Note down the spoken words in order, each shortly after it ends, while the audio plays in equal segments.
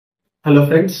Hello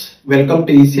friends, welcome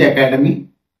to EC Academy.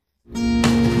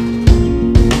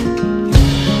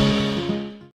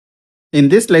 In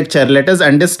this lecture, let us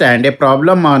understand a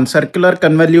problem on circular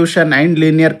convolution and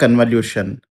linear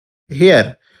convolution.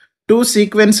 Here, two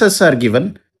sequences are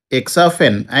given, x of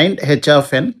n and h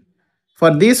of n.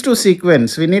 For these two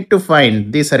sequences, we need to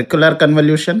find the circular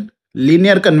convolution,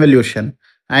 linear convolution,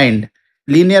 and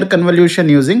linear convolution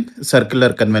using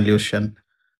circular convolution.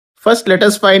 First, let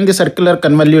us find the circular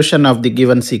convolution of the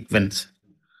given sequence.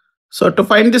 So to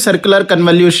find the circular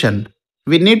convolution,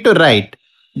 we need to write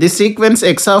the sequence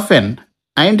x of n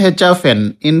and h of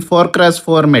n in 4 cross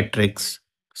 4 matrix.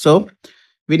 So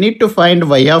we need to find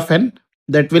y of n,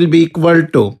 that will be equal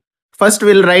to, first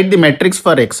we'll write the matrix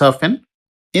for x of n.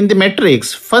 In the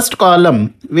matrix, first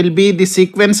column will be the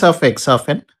sequence of x of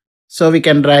n. So we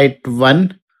can write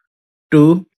 1,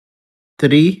 2,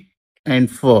 3 and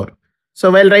 4. So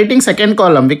while writing second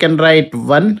column, we can write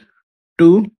 1,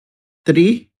 2,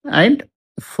 3 and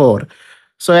 4.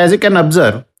 So as you can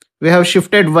observe, we have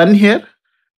shifted 1 here,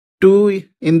 2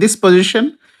 in this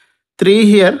position, 3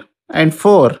 here and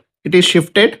 4. It is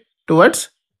shifted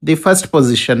towards the first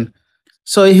position.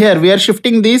 So here we are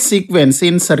shifting this sequence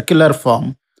in circular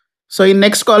form. So in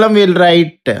next column we will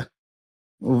write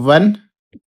 1,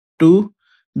 2,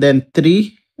 then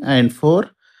 3 and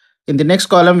 4. In the next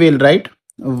column we will write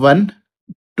 1,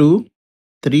 2,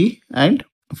 3 and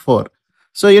 4.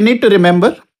 So you need to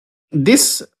remember,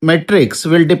 this matrix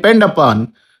will depend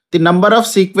upon the number of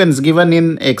sequence given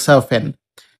in x of n.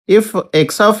 If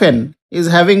x of n is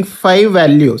having 5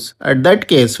 values, at that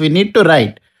case we need to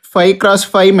write 5 cross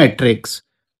 5 matrix.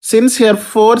 Since here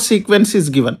 4 sequence is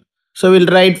given, so we'll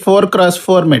write 4 cross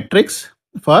 4 matrix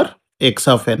for x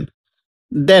of n.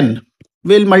 Then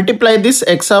we'll multiply this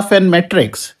x of n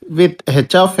matrix with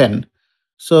h of n.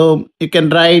 So you can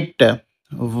write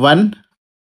 1,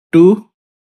 2,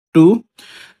 2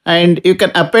 and you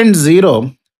can append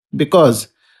 0 because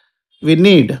we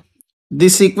need the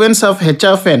sequence of h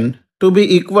of n to be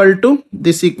equal to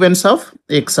the sequence of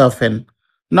x of n.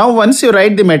 Now once you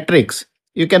write the matrix,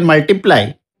 you can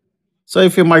multiply. So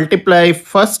if you multiply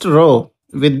first row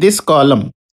with this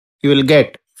column, you will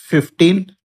get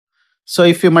 15. So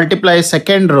if you multiply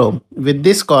second row with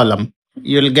this column,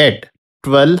 you will get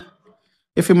 12.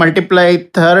 If you multiply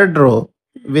third row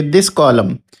with this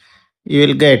column, you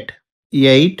will get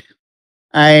 8.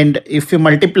 And if you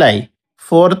multiply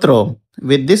fourth row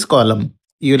with this column,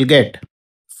 you will get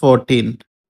 14.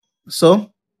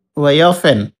 So y of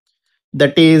n,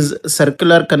 that is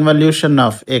circular convolution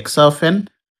of x of n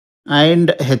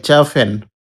and h of n,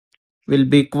 will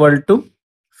be equal to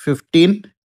 15,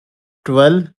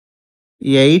 12,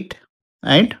 8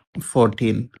 and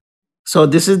 14. So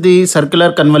this is the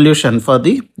circular convolution for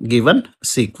the given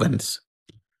sequence.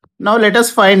 Now let us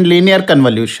find linear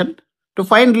convolution. To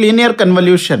find linear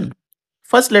convolution,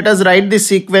 first let us write the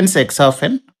sequence x of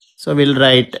n. So we'll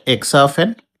write x of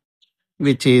n,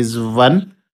 which is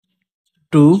 1,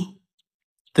 2,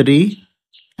 3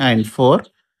 and 4.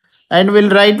 And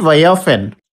we'll write y of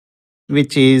n,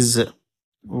 which is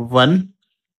 1,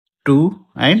 2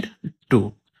 and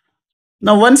 2.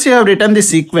 Now once you have written the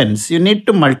sequence, you need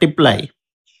to multiply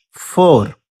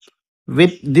 4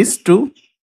 with this 2.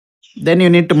 Then you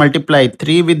need to multiply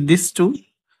 3 with this 2.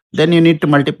 Then you need to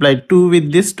multiply 2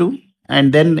 with this 2.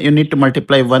 And then you need to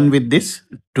multiply 1 with this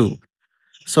 2.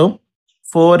 So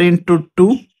 4 into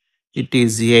 2, it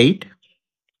is 8.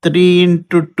 3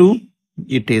 into 2,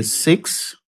 it is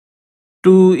 6.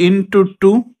 2 into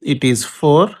 2, it is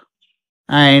 4.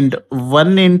 And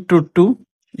 1 into 2,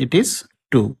 it is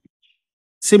 2.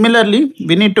 Similarly,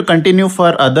 we need to continue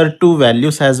for other two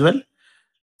values as well.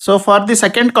 So for the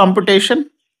second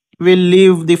computation, we'll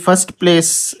leave the first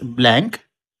place blank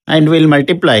and we'll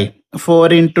multiply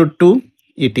 4 into 2,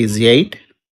 it is 8.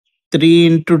 3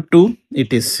 into 2,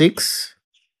 it is 6.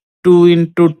 2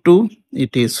 into 2,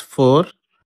 it is 4.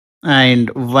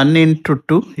 And 1 into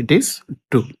 2, it is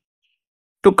 2.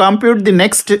 To compute the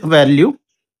next value,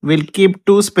 we'll keep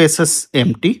two spaces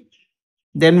empty.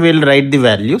 Then we'll write the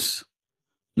values.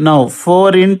 Now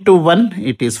 4 into 1,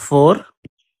 it is 4.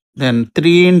 Then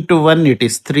 3 into 1, it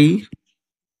is 3.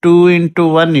 2 into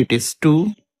 1, it is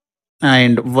 2.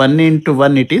 And 1 into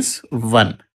 1, it is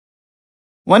 1.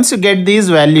 Once you get these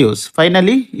values,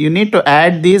 finally, you need to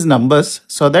add these numbers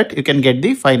so that you can get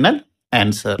the final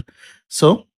answer.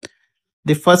 So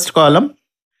the first column,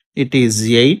 it is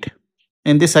 8.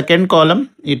 In the second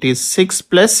column, it is 6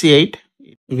 plus 8,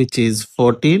 which is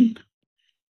 14.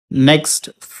 Next,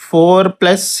 4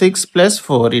 plus 6 plus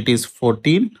 4, it is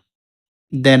 14.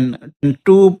 Then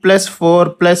 2 plus 4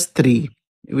 plus 3,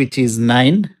 which is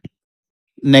 9.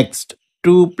 Next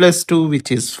 2 plus 2,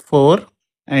 which is 4,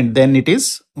 and then it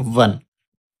is 1.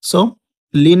 So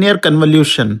linear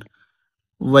convolution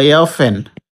y of n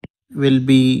will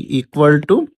be equal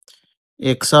to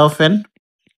x of n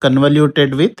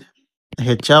convoluted with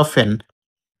h of n.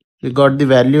 We got the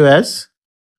value as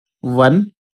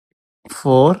 1,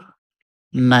 4,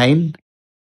 9,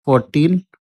 14,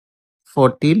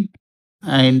 14,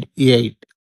 and 8.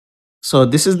 So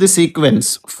this is the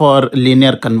sequence for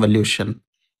linear convolution.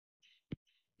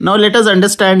 Now let us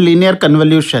understand linear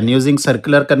convolution using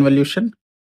circular convolution.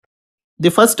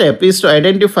 The first step is to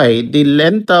identify the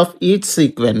length of each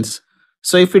sequence.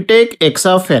 So if we take x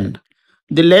of n,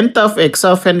 the length of x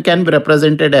of n can be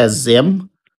represented as m,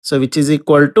 so which is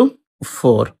equal to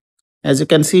 4. As you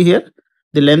can see here,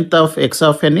 the length of x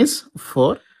of n is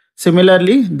 4.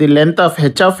 Similarly, the length of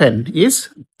h of n is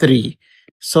 3.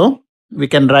 So we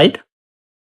can write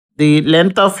the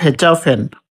length of h of n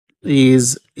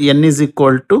is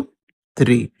equal to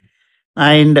 3,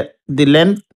 and the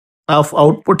length of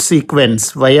output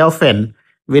sequence y of n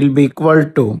will be equal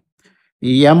to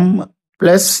m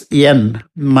plus n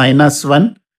minus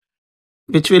 1,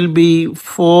 which will be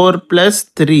 4 plus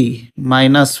 3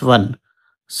 minus 1.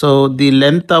 So the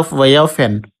length of y of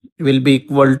n will be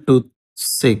equal to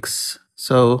 6.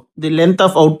 So the length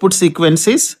of output sequence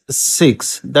is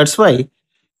 6. That's why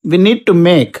we need to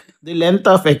make the length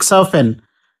of x of n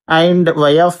and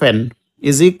y of n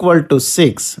is equal to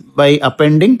 6 by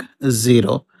appending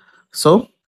 0. So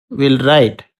we'll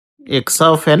write x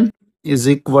of n is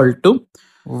equal to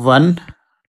 1,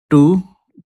 2,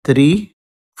 3,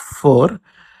 4,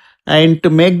 and to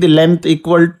make the length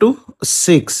equal to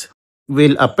 6,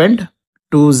 we'll append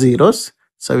 2 zeros.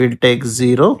 So we'll take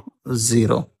 0,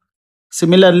 0.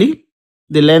 Similarly,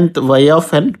 the length y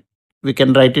of n, we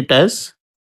can write it as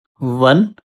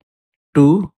 1,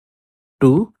 2,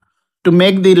 2. To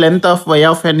make the length of y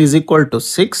of n is equal to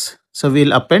 6, so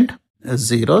we'll append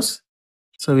zeros.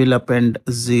 So we'll append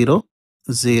 0,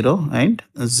 0, and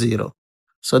 0.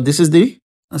 So this is the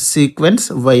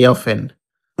sequence y of n.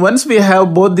 Once we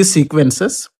have both the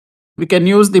sequences, we can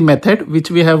use the method which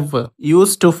we have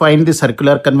used to find the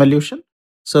circular convolution.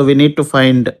 So we need to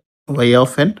find y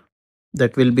of n,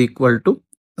 that will be equal to,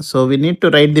 so we need to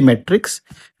write the matrix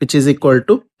which is equal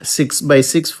to 6 by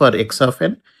 6 for x of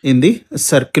n in the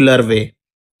circular way.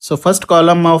 So first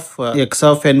column of x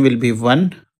of n will be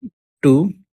 1,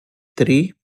 2,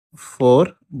 3, 4,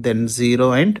 then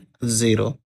 0 and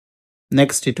 0.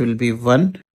 Next it will be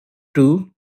 1,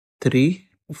 2, 3,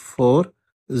 4,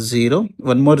 0.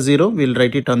 One more 0, we'll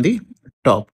write it on the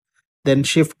top. Then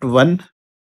shift 1,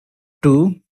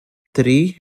 2,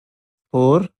 3,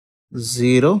 4,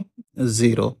 0,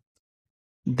 0.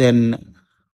 Then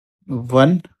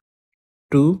 1,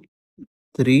 2,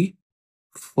 3,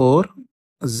 4,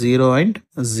 0 and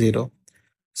 0.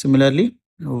 Similarly,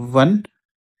 1,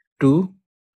 2,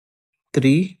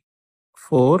 3,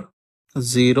 4,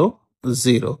 0,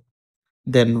 0.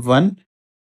 Then 1,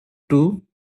 2,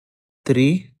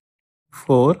 3,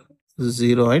 4,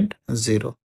 0 and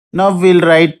 0. Now we'll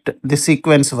write the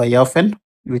sequence y of n,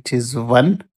 which is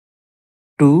 1,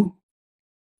 2,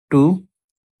 2,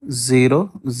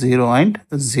 0, 0 and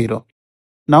 0.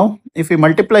 Now if we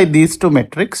multiply these two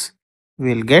metrics,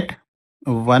 we'll get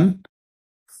 1,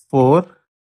 4,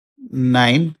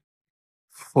 9,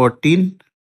 14,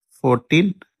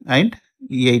 14 and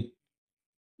 8.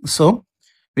 So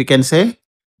we can say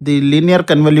the linear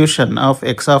convolution of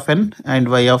x of n and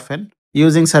y of n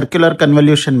using circular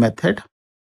convolution method,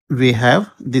 we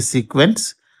have the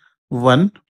sequence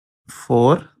 1,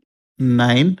 4,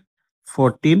 9,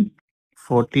 14,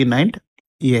 14 and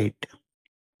 8.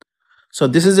 So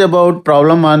this is about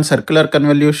problem on circular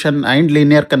convolution and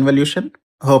linear convolution.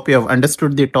 Hope you have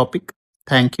understood the topic.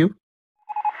 Thank you.